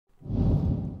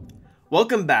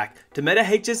Welcome back to Meta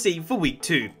HSE for week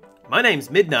 2. My name's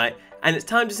Midnight, and it's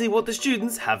time to see what the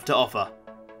students have to offer.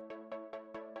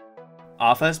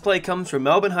 Our first play comes from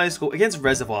Melbourne High School against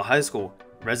Reservoir High School.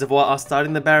 Reservoir are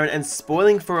starting the Baron and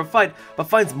spoiling for a fight, but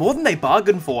finds more than they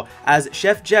bargained for as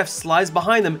Chef Jeff slides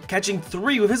behind them, catching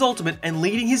 3 with his ultimate and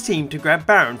leading his team to grab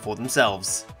Baron for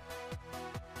themselves.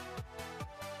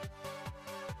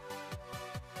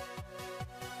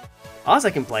 Our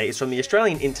second play is from the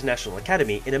Australian International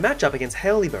Academy in a matchup against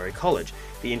Haileybury College.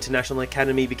 The International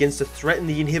Academy begins to threaten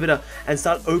the inhibitor and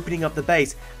start opening up the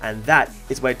base, and that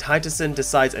is where Titusson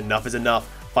decides enough is enough,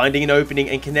 finding an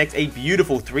opening and connects a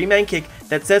beautiful 3-man kick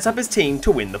that sets up his team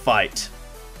to win the fight.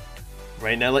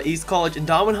 Raynella East College and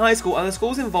Darwin High School are the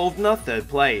schools involved in our third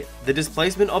play. The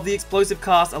displacement of the explosive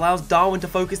cast allows Darwin to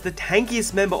focus the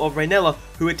tankiest member of Raynella,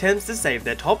 who attempts to save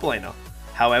their top laner.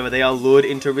 However, they are lured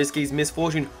into Risky's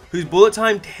misfortune, whose bullet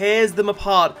time tears them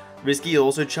apart. Risky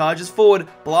also charges forward,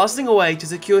 blasting away to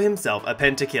secure himself a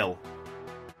pentakill.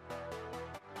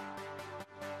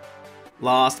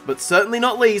 Last, but certainly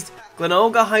not least,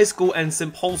 Glenolga High School and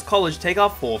St. Paul's College take our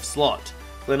 4th slot.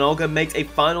 Glenolga makes a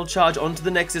final charge onto the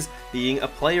Nexus, being a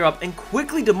player up and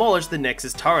quickly demolish the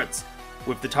Nexus turrets.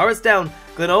 With the turrets down,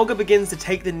 Glenolga begins to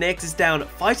take the Nexus down,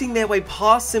 fighting their way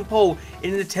past St. Paul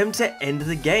in an attempt to end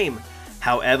the game.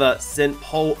 However, St.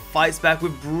 Paul fights back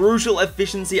with brutal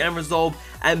efficiency and resolve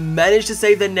and manage to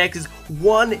save their Nexus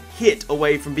 1 hit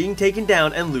away from being taken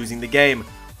down and losing the game.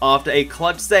 After a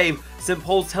clutch save, St.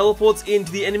 Paul teleports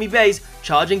into the enemy base,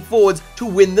 charging forwards to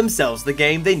win themselves the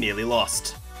game they nearly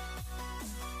lost.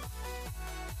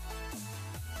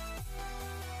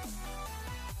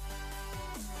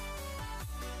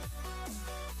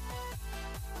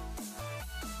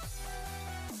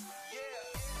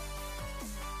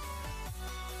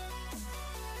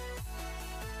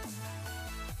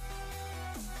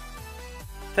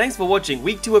 Thanks for watching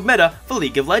week 2 of Meta for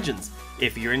League of Legends.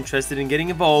 If you're interested in getting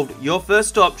involved, your first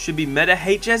stop should be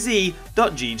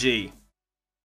metahse.gg.